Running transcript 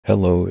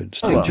Hello,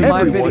 it's Hello. the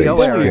My video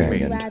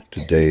Gang, and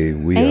today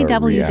we are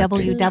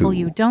reacting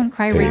to Don't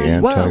cry, a Ricky.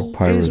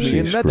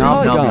 anti-piracy script.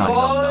 No.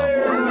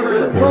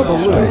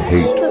 Because I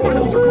hate when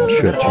you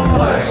shut your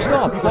mouth.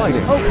 Stop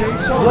fighting. Okay,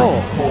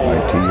 sorry.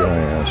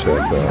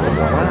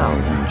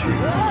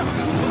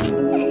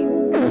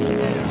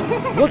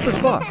 ITISFLYING. What the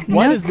fuck?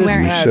 Why does this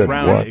You ad said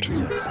round what?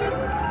 exist?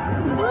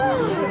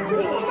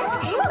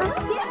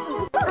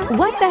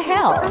 What the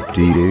hell?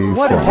 D-Day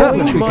What is Farm.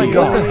 happening? My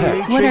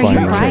God. What are you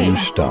Finally crying?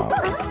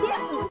 stopped.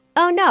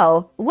 Oh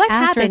no, what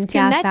happened to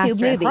gas, Metu asterisk.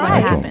 movie? What I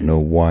happened? don't know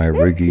why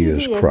Riggy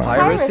is crying.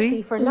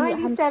 Piracy? For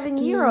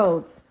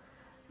 97-year-olds.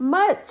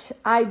 Much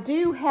I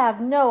do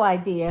have no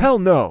idea. Hell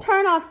no.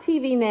 Turn off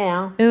TV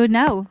now. Ooh,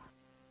 no.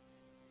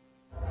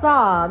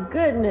 Saw,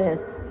 goodness,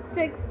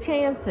 6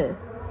 chances.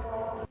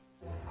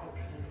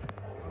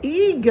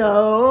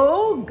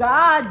 Ego,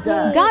 God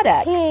does.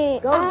 Goddess.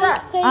 Go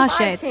Ducks. Ah, 5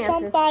 shit. chances.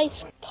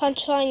 Somebody's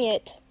controlling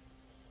it.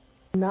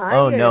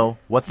 Oh no,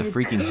 what the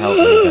freaking hell are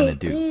we gonna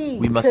do?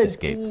 We must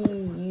escape.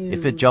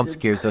 If it jump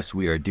scares us,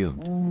 we are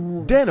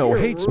doomed. Dano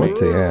hates me. What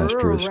the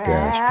asterisk,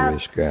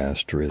 asterisk,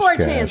 asterisk, 4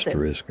 chances.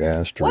 asterisk, What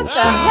asterisk, the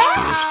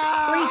asterisk.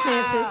 heck? 3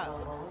 chances.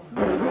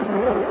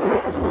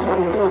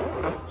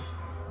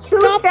 2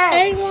 Stop checks.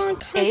 everyone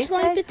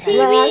controlling the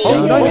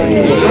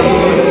TV.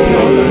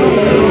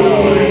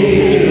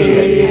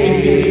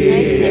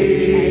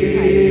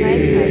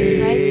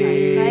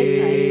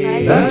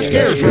 That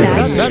scares me.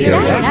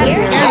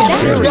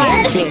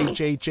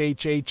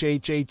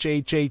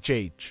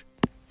 H.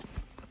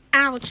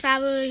 Our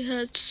travel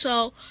hurts,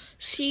 so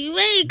see you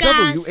later,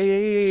 guys.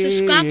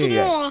 Subscribe for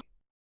more.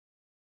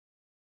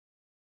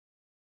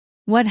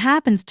 What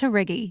happens to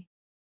Riggy?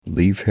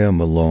 Leave him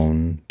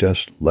alone.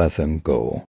 Just let him go.